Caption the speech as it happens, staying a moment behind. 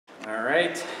All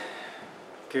right.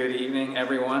 Good evening,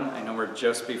 everyone. I know we're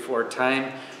just before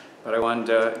time, but I wanted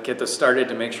to get this started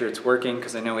to make sure it's working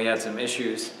because I know we had some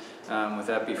issues with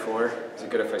that before. Is it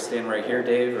good if I stand right here,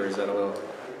 Dave, or is that a little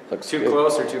too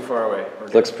close or too far away?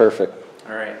 Looks perfect.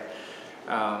 All right.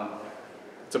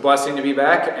 It's a blessing to be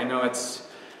back. I know it's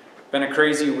been a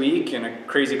crazy week and a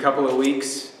crazy couple of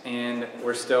weeks, and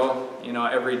we're still,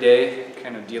 every day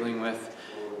kind of dealing with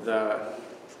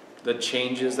the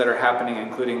changes that are happening,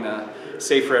 including the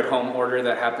safer at home order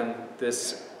that happened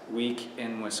this week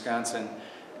in Wisconsin.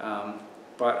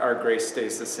 But our grace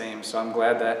stays the same. So I'm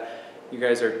glad that you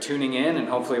guys are tuning in, and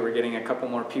hopefully we're getting a couple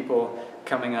more people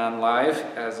coming on live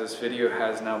as this video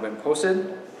has now been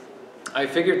posted. I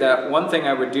figured that one thing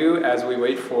I would do as we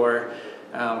wait for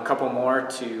a couple more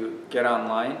to get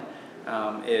online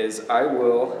is I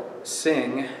will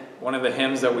sing one of the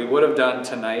hymns that we would have done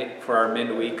tonight for our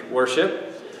midweek worship.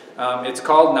 It's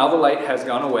called "Now the Light Has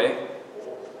Gone Away."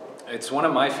 It's one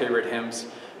of my favorite hymns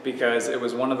because it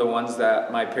was one of the ones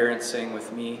that my parents sang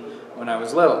with me when I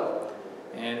was little.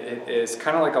 And it is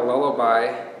kind of like a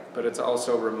lullaby, but it's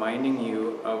also reminding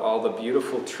you of all the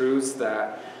beautiful truths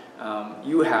that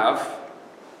you have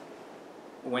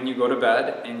when you go to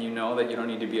bed, and you know that you don't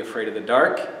need to be afraid of the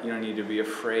dark, you don't need to be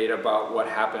afraid about what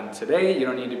happened today, you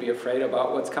don't need to be afraid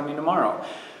about what's coming tomorrow.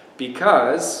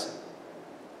 Because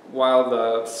while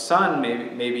the sun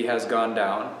maybe has gone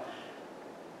down,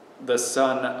 the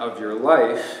sun of your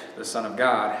life, the Son of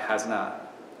God, has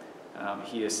not.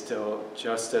 He is still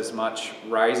just as much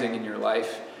rising in your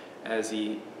life as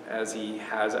he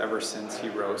has ever since he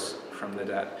rose from the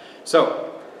dead.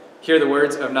 So, hear the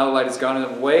words of "Now the Light Has Gone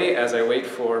Away" as I wait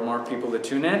for more people to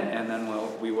tune in, and then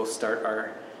we will start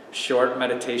our short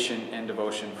meditation and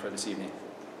devotion for this evening.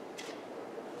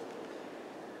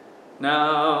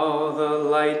 Now the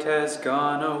light has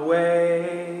gone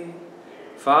away.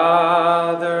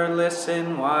 Father,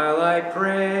 listen while I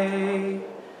pray,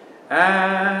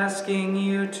 asking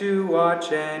you to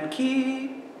watch and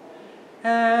keep,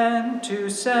 and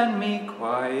to send me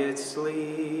quiet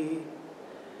sleep.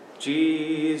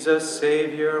 Jesus,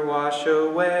 Savior, wash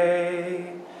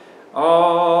away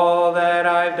all that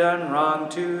I've done wrong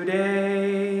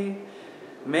today.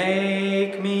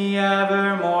 Make me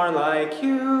ever more like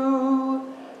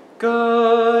you,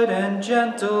 good and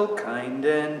gentle, kind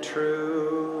and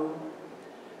true.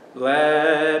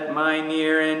 Let my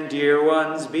near and dear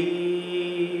ones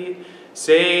be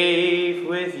safe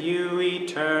with you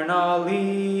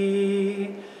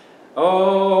eternally.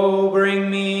 Oh,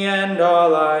 bring me and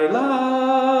all I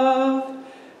love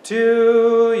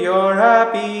to your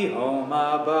happy home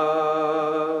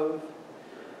above.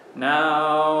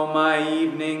 Now my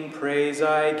evening praise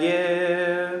I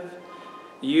give.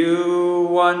 You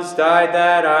once died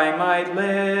that I might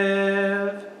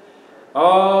live.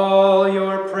 All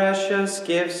your precious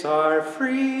gifts are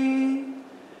free.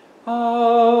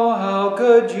 Oh, how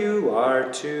good you are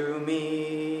to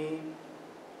me.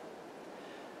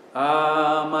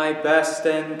 Ah, my best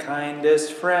and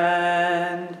kindest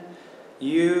friend,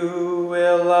 you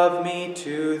will love me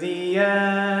to the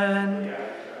end.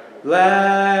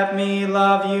 Let me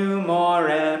love you more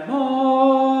and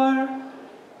more,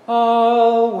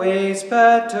 always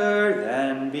better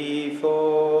than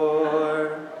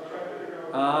before.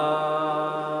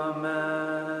 Amen.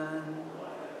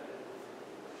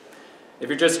 If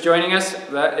you're just joining us,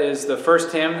 that is the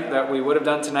first hymn that we would have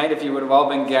done tonight if you would have all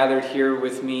been gathered here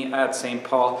with me at St.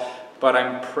 Paul. But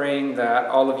I'm praying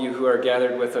that all of you who are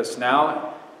gathered with us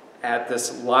now at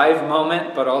this live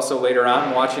moment, but also later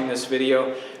on watching this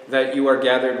video, that you are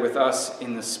gathered with us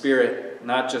in the Spirit,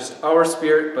 not just our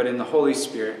spirit, but in the Holy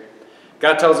Spirit.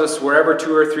 God tells us wherever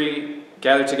two or three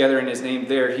gather together in His name,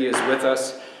 there He is with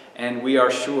us, and we are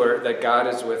sure that God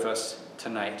is with us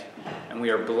tonight. And we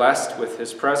are blessed with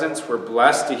His presence, we're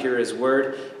blessed to hear His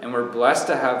word, and we're blessed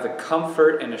to have the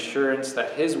comfort and assurance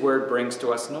that His word brings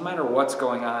to us no matter what's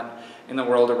going on in the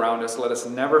world around us. Let us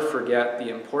never forget the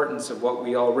importance of what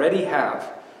we already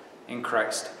have in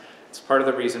Christ. It's part of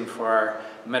the reason for our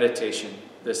meditation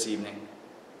this evening.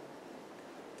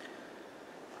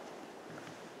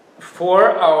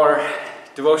 For our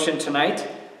devotion tonight,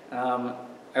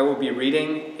 I will be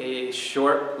reading a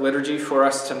short liturgy for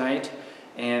us tonight,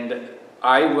 and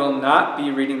I will not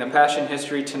be reading the Passion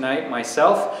History tonight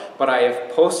myself, but I have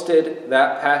posted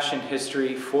that Passion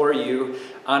History for you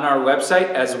on our website,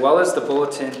 as well as the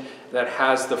bulletin that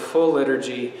has the full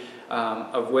liturgy,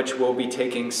 of which we'll be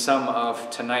taking some of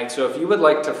tonight. So if you would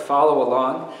like to follow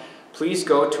along, please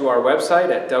go to our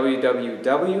website at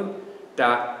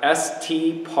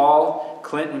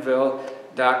www.stpaulclintonville.com.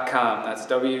 www.stpaulclintonville.com. That's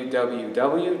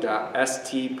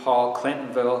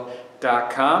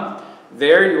www.stpaulclintonville.com.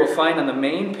 There you will find on the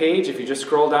main page, if you just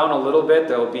scroll down a little bit,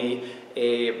 there will be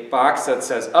a box that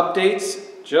says Updates.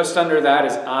 Just under that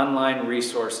is Online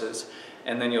Resources.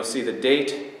 And then you'll see the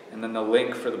date and then the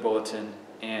link for the bulletin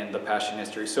and the Passion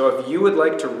History. So if you would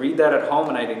like to read that at home,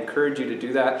 and I'd encourage you to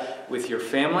do that with your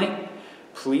family,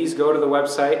 please go to the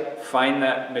website, find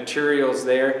that materials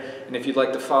there, and if you'd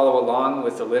like to follow along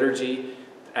with the liturgy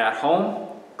at home,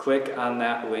 click on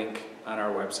that link on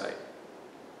our website.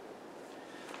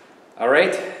 All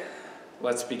right,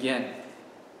 let's begin.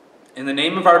 In the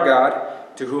name of our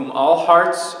God, to whom all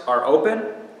hearts are open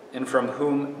and from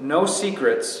whom no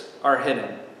secrets are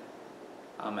hidden.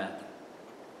 Amen.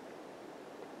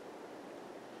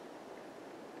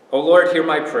 O Lord, hear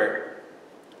my prayer.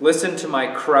 Listen to my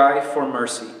cry for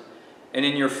mercy, and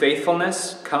in your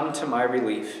faithfulness come to my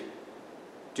relief.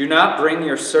 Do not bring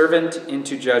your servant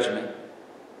into judgment,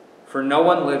 for no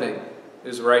one living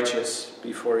is righteous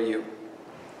before you.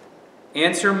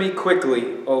 Answer me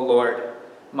quickly, O Lord.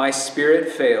 My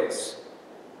spirit fails.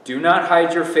 Do not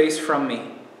hide your face from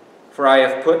me, for I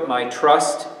have put my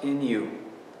trust in you.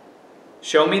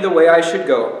 Show me the way I should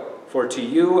go, for to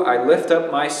you I lift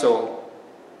up my soul.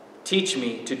 Teach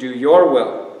me to do your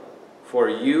will, for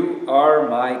you are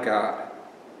my God.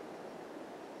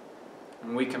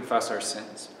 And we confess our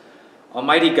sins.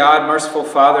 Almighty God, merciful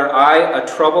Father, I, a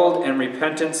troubled and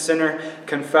repentant sinner,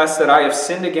 confess that I have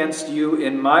sinned against you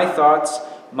in my thoughts,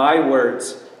 my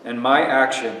words, and my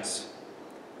actions.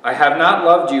 I have not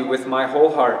loved you with my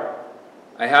whole heart.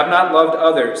 I have not loved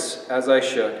others as I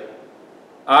should.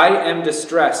 I am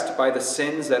distressed by the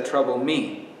sins that trouble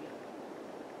me,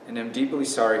 and am deeply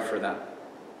sorry for them.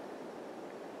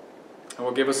 I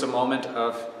will give us a moment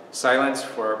of silence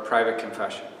for a private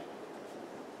confession.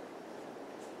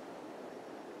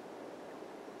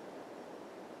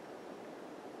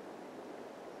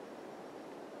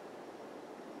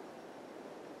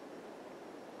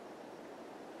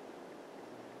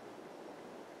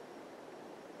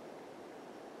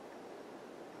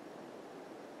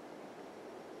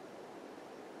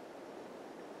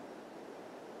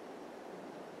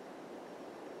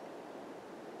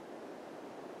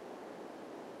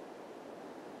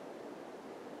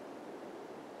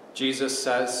 Jesus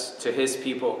says to his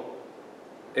people,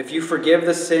 if you forgive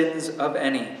the sins of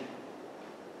any,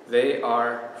 they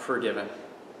are forgiven.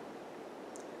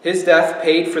 His death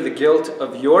paid for the guilt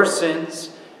of your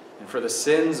sins and for the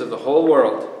sins of the whole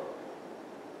world.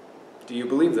 Do you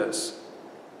believe this?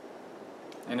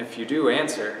 And if you do,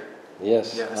 answer,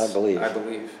 Yes, I believe. I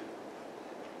believe.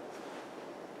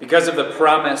 Because of the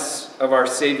promise of our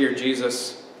Savior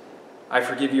Jesus, I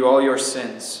forgive you all your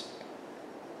sins.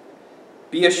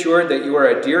 Be assured that you are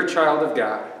a dear child of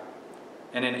God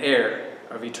and an heir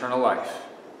of eternal life.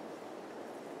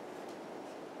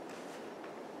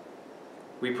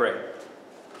 We pray.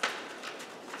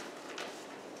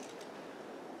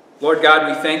 Lord God,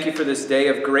 we thank you for this day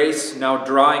of grace now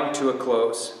drawing to a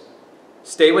close.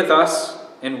 Stay with us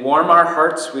and warm our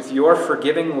hearts with your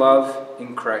forgiving love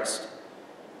in Christ.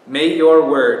 May your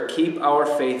word keep our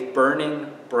faith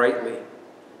burning brightly,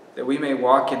 that we may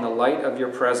walk in the light of your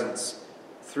presence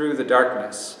through the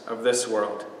darkness of this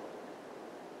world.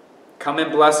 Come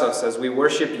and bless us as we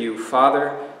worship you,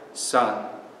 Father, Son,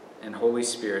 and Holy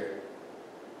Spirit.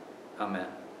 Amen.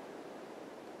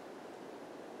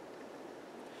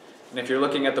 And if you're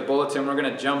looking at the bulletin, we're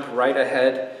going to jump right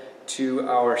ahead to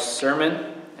our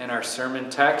sermon and our sermon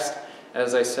text.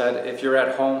 As I said, if you're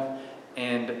at home,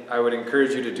 and I would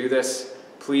encourage you to do this,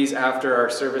 please, after our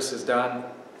service is done,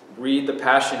 read the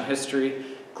Passion History.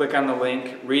 Click on the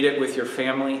link, read it with your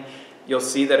family. You'll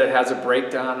see that it has a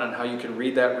breakdown on how you can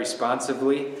read that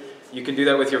responsively. You can do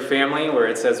that with your family where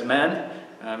it says men.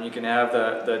 You can have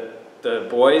the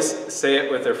boys say it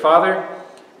with their father,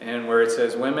 and where it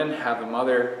says women, have a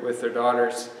mother with their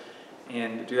daughters,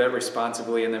 and do that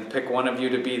responsibly. And then pick one of you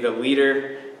to be the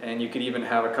leader, and you could even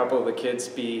have a couple of the kids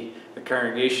be the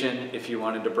congregation if you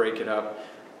wanted to break it up.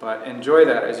 But enjoy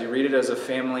that as you read it as a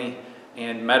family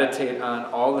and meditate on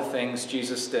all the things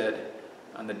Jesus did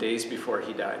on the days before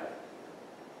he died.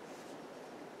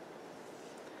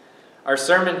 Our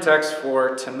sermon text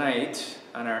for tonight,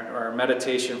 on our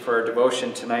meditation for our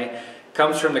devotion tonight,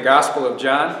 comes from the Gospel of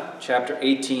John, chapter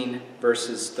 18,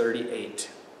 verses 38.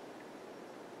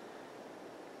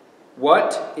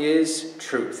 What is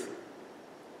truth?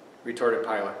 Retorted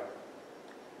Pilate.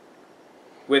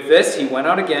 With this he went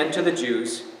out again to the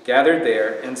Jews gathered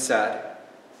there and said,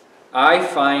 I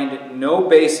find no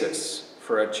basis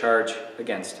for a charge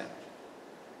against him.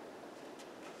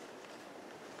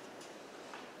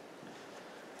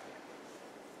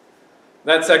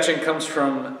 That section comes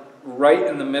from right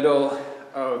in the middle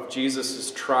of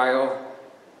Jesus' trial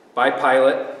by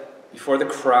Pilate, before the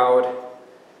crowd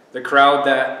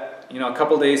that, a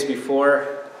couple days before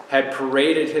had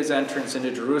paraded his entrance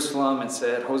into Jerusalem and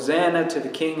said, "Hosanna to the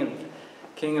King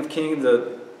of Kings,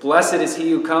 blessed is he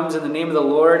who comes in the name of the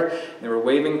Lord." And they were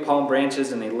waving palm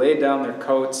branches and they laid down their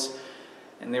coats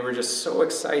and they were just so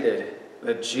excited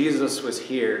that Jesus was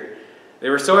here. They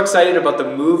were so excited about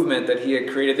the movement that he had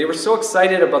created. They were so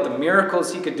excited about the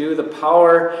miracles he could do, the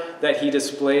power that he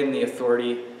displayed, and the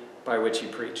authority by which he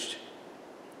preached.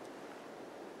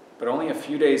 But only a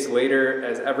few days later,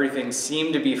 as everything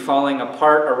seemed to be falling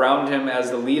apart around him,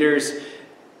 as the leaders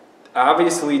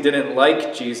obviously didn't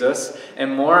like Jesus,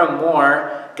 and more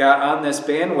got on this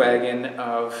bandwagon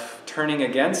of turning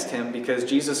against him because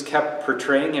Jesus kept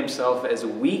portraying himself as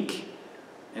weak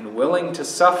and willing to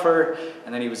suffer,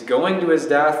 and that he was going to his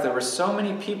death, there were so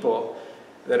many people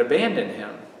that abandoned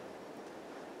him.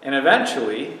 And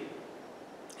eventually,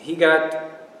 he got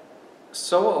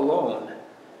so alone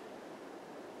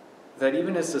that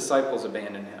even his disciples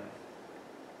abandoned him.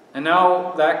 And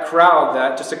now that crowd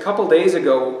that just a couple days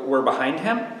ago were behind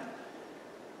him,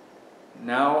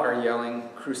 now are yelling,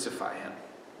 "Crucify him."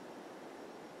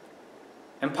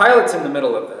 And Pilate's in the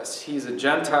middle of this. He's a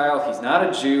Gentile, he's not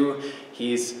a Jew,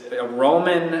 he's a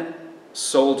Roman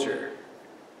soldier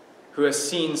who has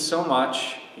seen so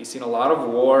much. He's seen a lot of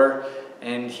war,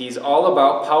 and he's all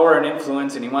about power and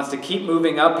influence, and he wants to keep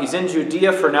moving up. He's in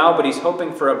Judea for now, but he's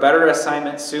hoping for a better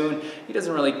assignment soon. He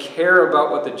doesn't really care about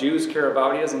what the Jews care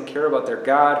about. He doesn't care about their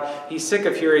God. He's sick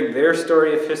of hearing their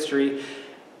story of history.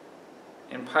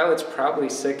 And Pilate's probably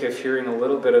sick of hearing a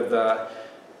little bit of the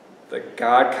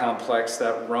God complex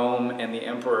that Rome and the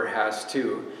emperor has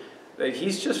too. That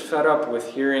he's just fed up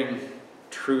with hearing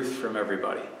truth from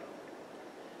everybody.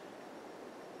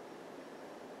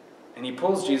 And he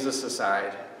pulls Jesus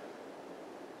aside.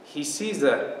 He sees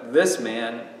that this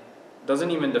man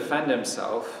doesn't even defend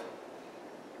himself,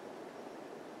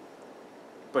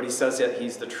 but he says that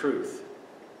he's the truth.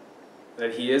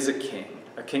 That he is a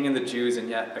king of the Jews, and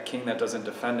yet a king that doesn't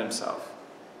defend himself.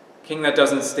 A king that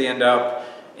doesn't stand up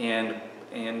and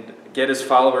get his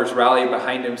followers rallied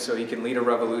behind him so he can lead a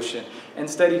revolution.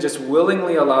 Instead, he just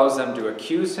willingly allows them to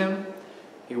accuse him.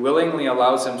 He willingly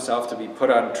allows himself to be put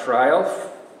on trial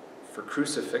for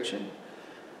crucifixion.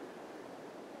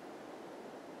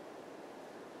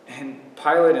 And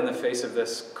Pilate, in the face of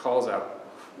this, calls out,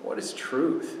 "What is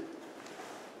truth?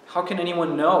 How can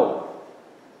anyone know?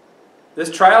 This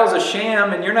trial is a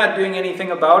sham and you're not doing anything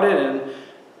about it, and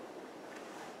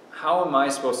how am I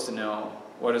supposed to know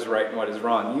what is right and what is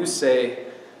wrong? You say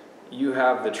you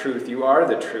have the truth, you are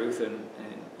the truth, and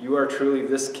you are truly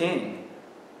this king.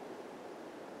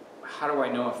 How do I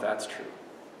know if that's true?"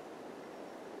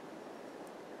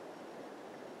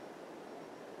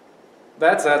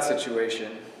 That's that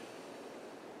situation.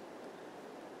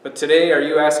 But today, are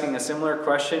you asking a similar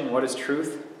question? What is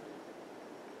truth?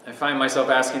 I find myself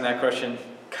asking that question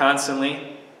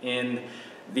constantly in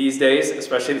these days,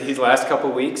 especially these last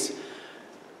couple weeks.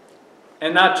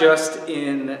 And not just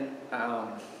in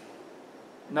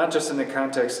the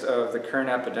context of the current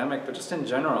epidemic, but just in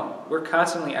general. We're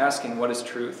constantly asking, what is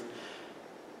truth?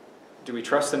 Do we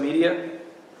trust the media?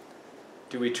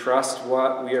 Do we trust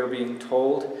what we are being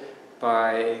told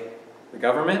by the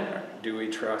government? Or do we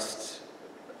trust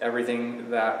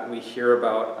everything that we hear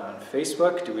about on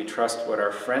Facebook? Do we trust what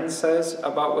our friend says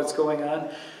about what's going on?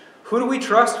 Who do we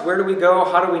trust? Where do we go?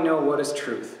 How do we know what is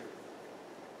truth?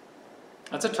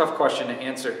 That's a tough question to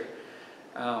answer.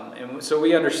 And so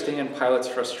we understand Pilate's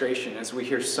frustration as we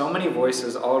hear so many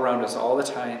voices all around us all the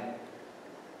time.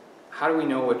 How do we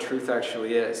know what truth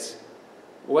actually is?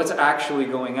 What's actually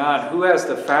going on? Who has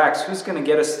the facts? Who's going to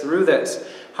get us through this?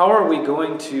 How are we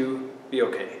going to be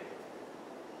okay?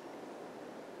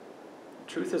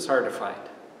 Truth is hard to find.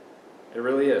 It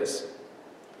really is.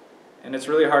 And it's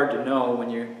really hard to know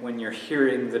when you're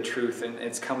hearing the truth and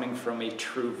it's coming from a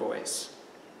true voice.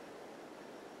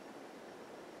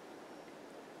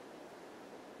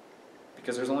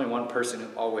 Because there's only one person who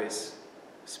always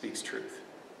speaks truth.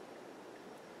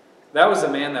 That was the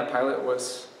man that Pilate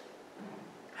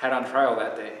had on trial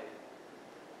that day.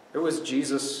 It was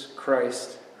Jesus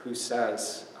Christ who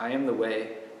says, "I am the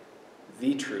way,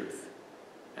 the truth,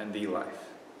 and the life."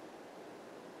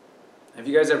 Have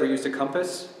you guys ever used a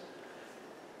compass?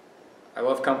 I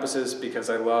love compasses because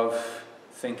I love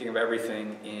thinking of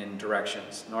everything in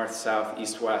directions. North, south,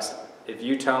 east, west. If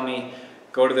you tell me,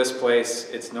 go to this place,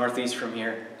 it's northeast from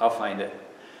here, I'll find it.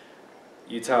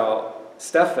 You tell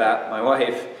Steph that, my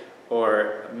wife,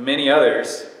 or many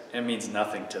others, it means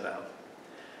nothing to them.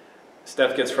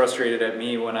 Steph gets frustrated at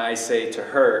me when I say to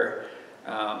her,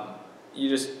 you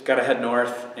just got to head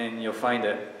north and you'll find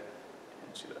it.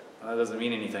 And she's like, well, that doesn't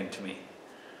mean anything to me.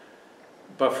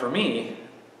 But for me,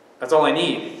 that's all I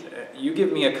need. You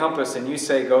give me a compass and you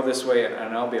say, go this way,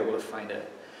 and I'll be able to find it.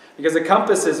 Because the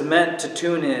compass is meant to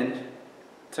tune in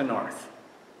to north.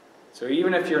 So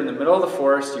even if you're in the middle of the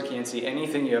forest, you can't see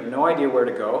anything, you have no idea where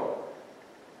to go,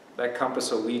 that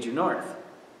compass will lead you north,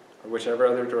 or whichever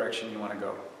other direction you want to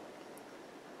go.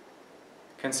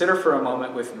 Consider for a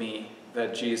moment with me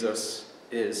that Jesus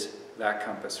is that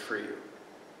compass for you.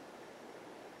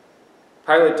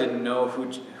 Pilate didn't know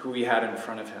who he had in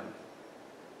front of him.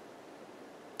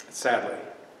 Sadly.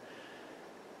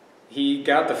 He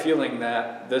got the feeling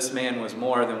that this man was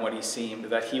more than what he seemed,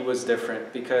 that he was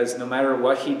different, because no matter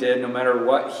what he did, no matter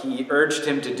what he urged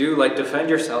him to do, like defend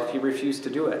yourself, he refused to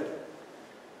do it.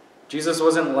 Jesus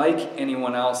wasn't like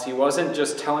anyone else. He wasn't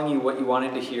just telling you what you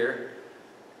wanted to hear.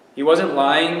 He wasn't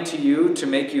lying to you to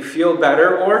make you feel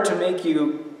better or to make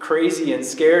you crazy and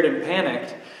scared and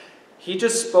panicked. He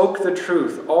just spoke the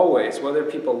truth, always, whether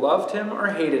people loved him or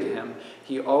hated him.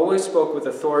 He always spoke with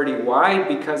authority. Why?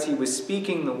 Because he was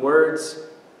speaking the words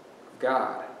of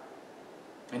God.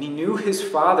 And he knew his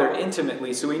Father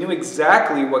intimately, so he knew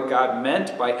exactly what God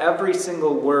meant by every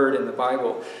single word in the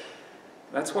Bible.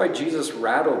 That's why Jesus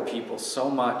rattled people so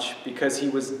much, because he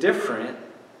was different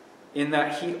in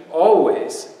that he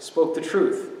always spoke the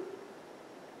truth.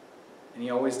 And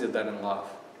he always did that in love,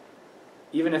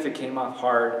 even if it came off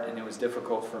hard and it was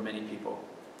difficult for many people.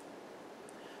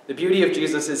 The beauty of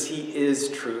Jesus is he is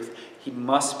truth. He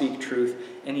must speak truth,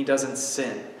 and he doesn't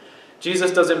sin.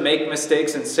 Jesus doesn't make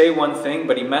mistakes and say one thing,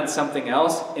 but he meant something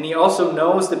else. And he also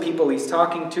knows the people he's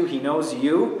talking to. He knows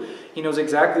you. He knows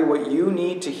exactly what you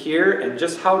need to hear and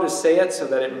just how to say it so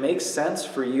that it makes sense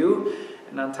for you.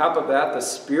 And on top of that, the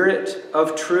Spirit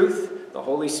of truth, the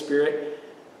Holy Spirit,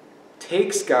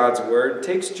 takes God's word,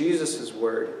 takes Jesus'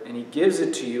 word, and he gives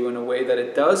it to you in a way that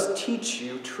it does teach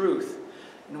you truth,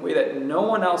 in a way that no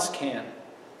one else can.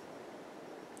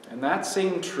 And that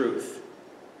same truth,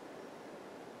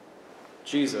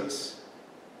 Jesus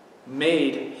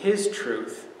made his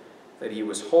truth, that he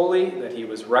was holy, that he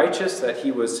was righteous, that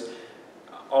he was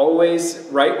always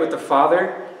right with the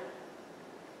Father.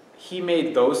 He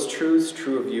made those truths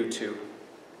true of you too.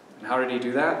 And how did he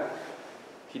do that?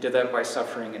 He did that by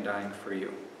suffering and dying for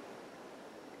you.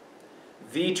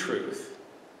 The truth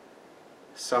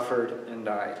suffered and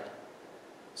died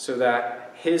so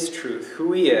that his truth,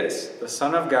 who he is, the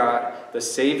Son of God, the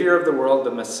Savior of the world,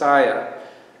 the Messiah,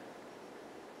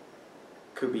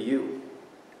 could be you.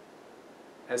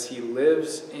 As he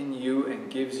lives in you and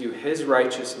gives you his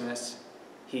righteousness,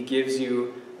 he gives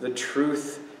you the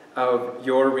truth of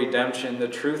your redemption, the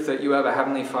truth that you have a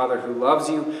Heavenly Father who loves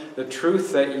you, the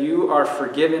truth that you are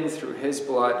forgiven through his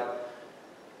blood.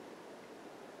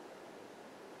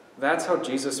 That's how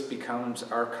Jesus becomes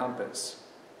our compass.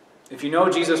 If you know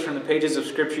Jesus from the pages of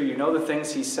Scripture, you know the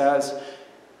things he says,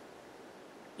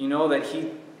 you know that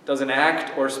he doesn't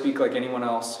act or speak like anyone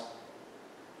else.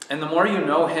 And the more you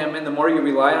know him and the more you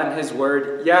rely on his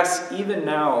word, yes, even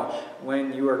now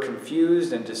when you are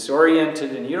confused and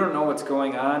disoriented and you don't know what's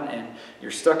going on and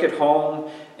you're stuck at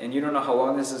home and you don't know how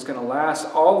long this is going to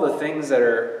last, all the things that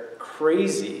are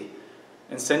crazy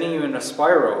and sending you in a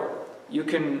spiral, you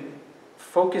can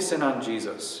focus in on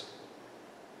Jesus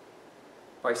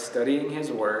by studying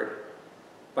his word,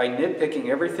 by nitpicking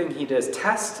everything he does.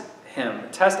 Test him.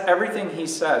 Test everything he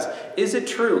says. Is it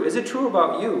true? Is it true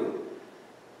about you?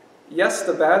 Yes,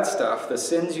 the bad stuff, the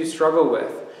sins you struggle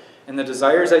with, and the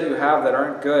desires that you have that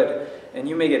aren't good, and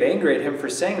you may get angry at him for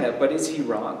saying that, but is he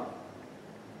wrong?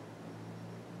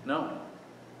 No.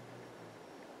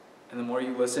 And the more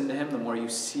you listen to him, the more you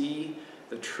see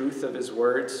the truth of his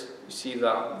words, you see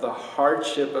the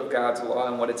hardship of God's law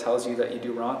and what it tells you that you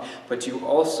do wrong, but you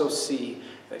also see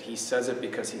that he says it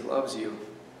because he loves you,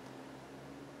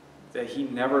 that he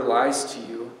never lies to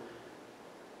you,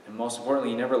 and most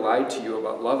importantly, he never lied to you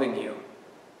about loving you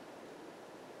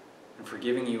and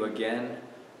forgiving you again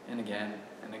and again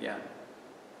and again.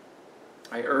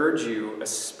 I urge you,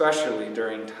 especially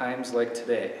during times like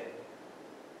today,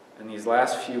 in these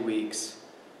last few weeks,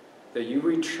 that you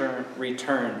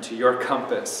return to your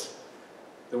compass,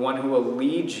 the one who will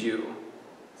lead you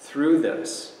through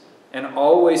this and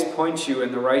always point you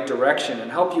in the right direction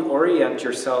and help you orient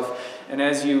yourself. And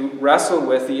as you wrestle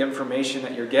with the information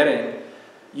that you're getting,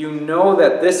 you know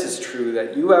that this is true,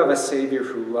 that you have a Savior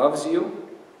who loves you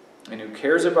and who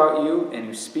cares about you and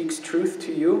who speaks truth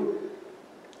to you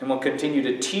and will continue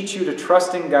to teach you to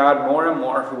trust in God more and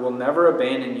more, who will never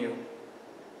abandon you.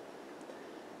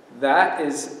 That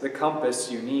is the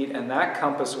compass you need, and that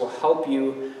compass will help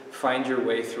you find your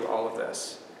way through all of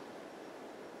this.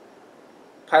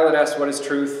 Pilate asked, what is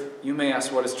truth? You may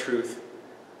ask, what is truth?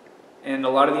 And a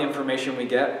lot of the information we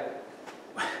get,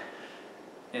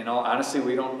 in all honesty,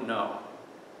 we don't know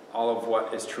all of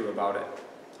what is true about it.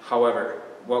 However,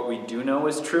 what we do know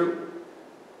is true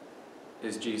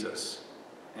is Jesus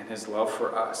and his love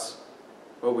for us.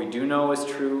 What we do know is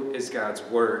true is God's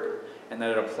word, and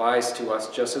that it applies to us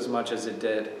just as much as it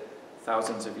did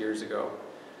thousands of years ago.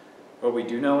 What we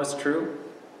do know is true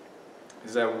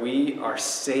is that we are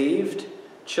saved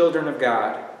children of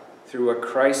God through what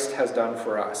Christ has done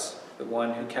for us, the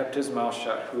one who kept his mouth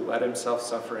shut, who let himself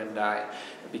suffer and die.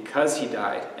 Because he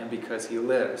died and because he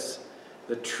lives,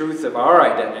 the truth of our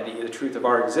identity, the truth of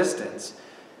our existence,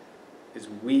 is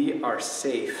we are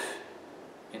safe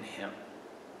in him.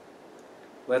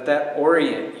 Let that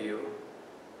orient you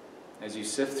as you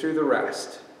sift through the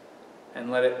rest,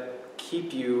 and let it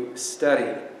keep you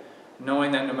steady,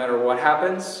 knowing that no matter what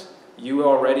happens, you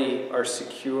already are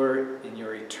secure in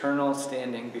your eternal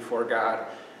standing before God,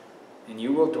 and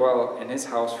you will dwell in his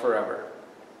house forever.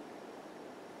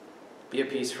 Be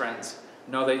at peace, friends.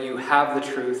 Know that you have the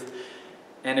truth.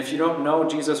 And if you don't know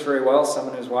Jesus very well,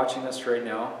 someone who's watching this right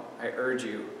now, I urge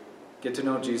you, get to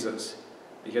know Jesus,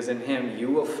 because in him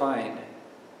you will find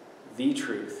the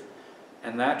truth,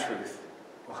 and that truth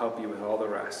will help you with all the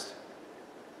rest.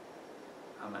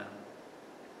 Amen.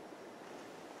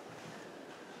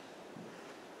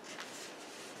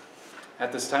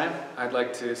 At this time, I'd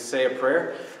like to say a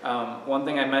prayer. One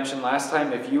thing I mentioned last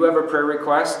time, if you have a prayer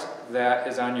request that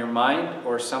is on your mind,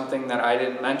 or something that I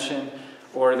didn't mention,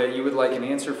 or that you would like an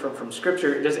answer from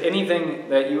Scripture, just anything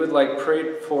that you would like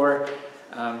prayed for,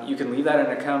 you can leave that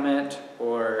in a comment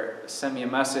or send me a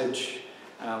message.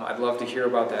 I'd love to hear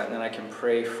about that, and then I can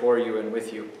pray for you and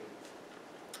with you.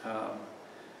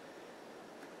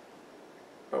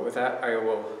 But with that, I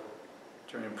will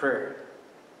join in prayer.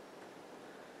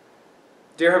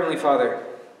 Dear Heavenly Father,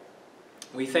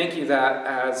 we thank you that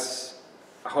as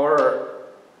our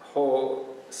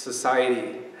whole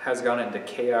society has gone into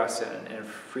chaos and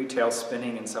free-tail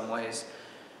spinning in some ways,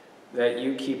 that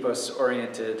you keep us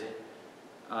oriented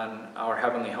on our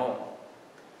heavenly home.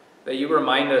 That you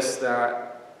remind us that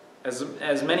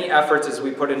as many efforts as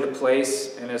we put into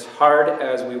place, and as hard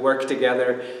as we work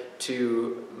together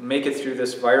to make it through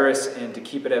this virus and to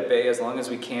keep it at bay as long as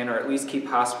we can, or at least keep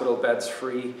hospital beds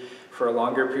free for a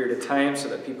longer period of time so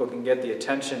that people can get the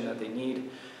attention that they need,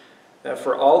 that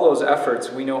for all those efforts,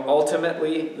 we know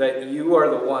ultimately that you are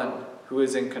the one who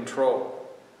is in control.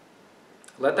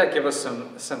 Let that give us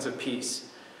some sense of peace.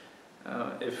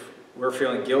 If we're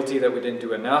feeling guilty that we didn't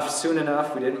do enough soon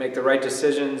enough, we didn't make the right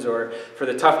decisions, or for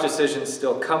the tough decisions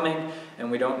still coming,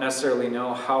 and we don't necessarily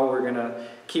know how we're going to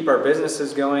keep our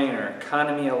businesses going, our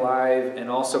economy alive, and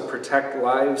also protect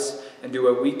lives and do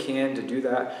what we can to do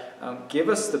that, give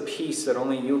us the peace that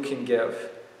only you can give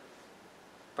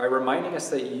by reminding us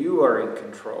that you are in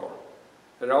control,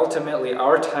 that ultimately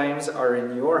our times are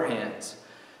in your hands,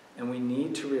 and we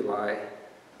need to rely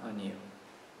on you.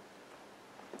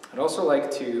 I'd also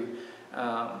like to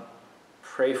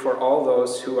pray for all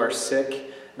those who are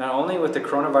sick, not only with the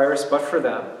coronavirus, but for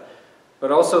them,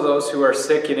 but also those who are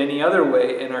sick in any other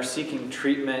way and are seeking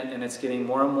treatment, and it's getting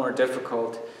more and more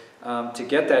difficult to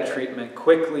get that treatment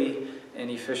quickly and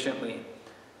efficiently.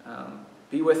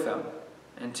 Be with them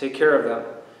and take care of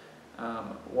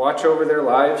them. Watch over their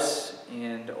lives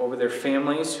and over their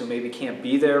families who maybe can't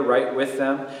be there right with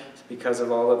them because of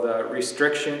all of the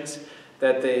restrictions,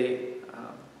 that they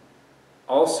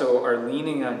also are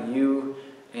leaning on you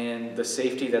and the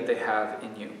safety that they have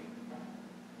in you.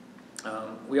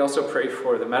 We also pray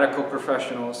for the medical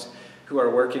professionals who are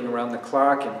working around the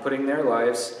clock and putting their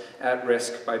lives at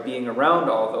risk by being around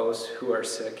all those who are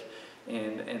sick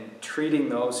and treating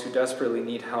those who desperately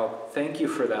need help. Thank you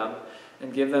for them,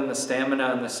 and give them the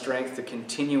stamina and the strength to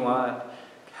continue on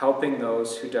helping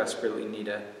those who desperately need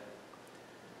it.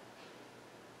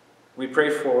 We pray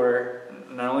for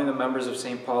not only the members of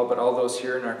St. Paul, but all those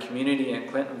here in our community in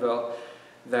Clintonville,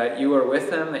 that you are with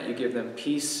them, that you give them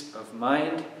peace of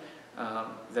mind,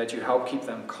 that you help keep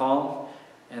them calm,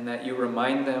 and that you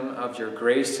remind them of your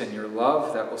grace and your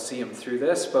love that will see them through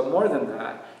this. But more than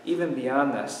that, even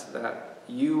beyond this, that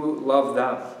you love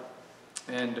them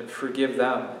and forgive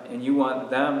them, and you want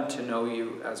them to know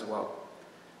you as well.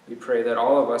 We pray that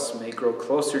all of us may grow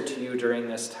closer to you during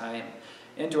this time,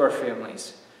 and to our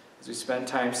families, as we spend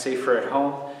time safer at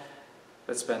home,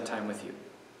 but spend time with you.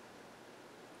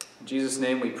 In Jesus'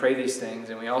 name we pray these things,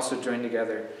 and we also join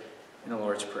together in the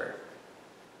Lord's Prayer.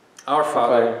 Our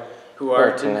Father, who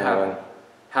art in heaven,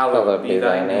 hallowed be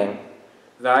thy name.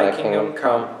 Thy kingdom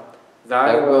come,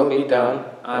 thy will be done,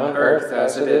 on earth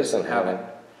as it is in heaven.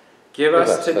 Give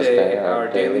us today our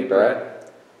daily bread,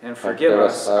 and forgive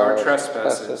us our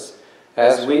trespasses,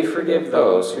 as we forgive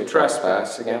those who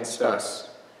trespass against us.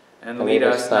 And lead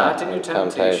us not into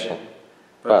temptation,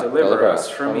 but deliver us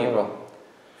from evil.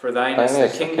 For thine is the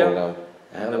kingdom,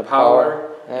 and the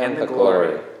power, and the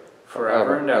glory,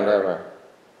 forever and ever.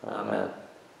 Amen.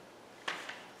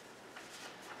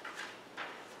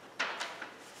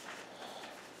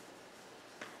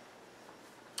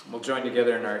 We'll join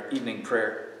together in our evening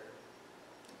prayer.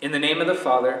 In the name of the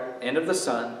Father, and of the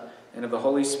Son, and of the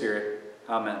Holy Spirit.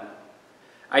 Amen.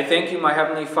 I thank you, my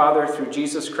heavenly Father, through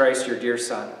Jesus Christ, your dear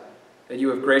Son, that you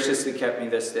have graciously kept me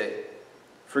this day.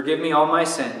 Forgive me all my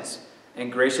sins,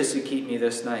 and graciously keep me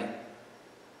this night.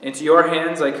 Into your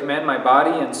hands I commend my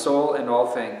body and soul and all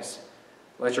things.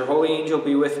 Let your holy angel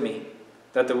be with me,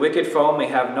 that the wicked foe may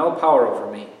have no power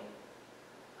over me.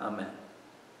 Amen.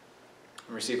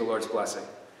 And receive the Lord's blessing.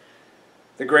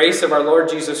 The grace of our Lord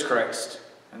Jesus Christ,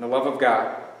 and the love of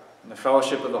God, and the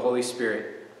fellowship of the Holy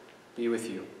Spirit be with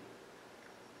you.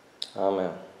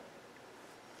 Amen.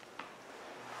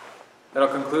 That'll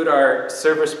conclude our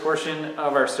service portion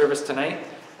of our service tonight.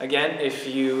 Again, if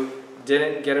you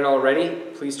didn't get it already,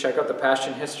 please check out the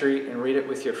Passion History and read it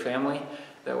with your family.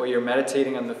 That way you're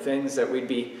meditating on the things that we'd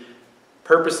be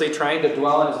purposely trying to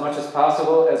dwell on as much as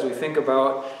possible as we think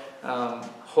about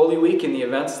Holy Week and the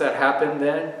events that happened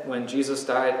then when Jesus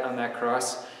died on that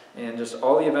cross, and just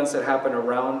all the events that happened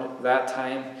around that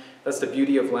time. That's the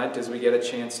beauty of Lent, is we get a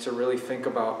chance to really think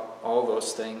about all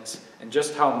those things and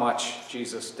just how much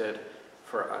Jesus did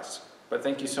for us. But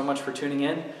thank you so much for tuning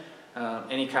in.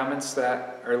 Any comments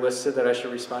that are listed that I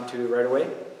should respond to right away?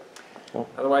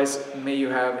 Otherwise, may you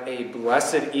have a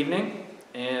blessed evening,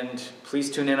 and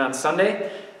please tune in on Sunday.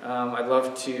 I'd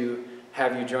love to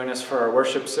have you join us for our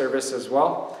worship service as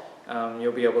well.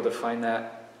 You'll be able to find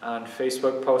that on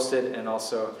Facebook posted, and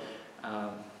also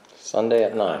Sunday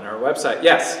at 9 on our website.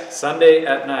 Yes, Sunday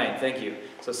at 9. Thank you.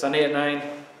 So Sunday at 9,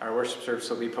 our worship service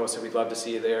will be posted. We'd love to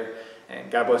see you there.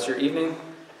 And God bless your evening.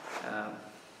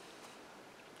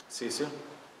 See you soon.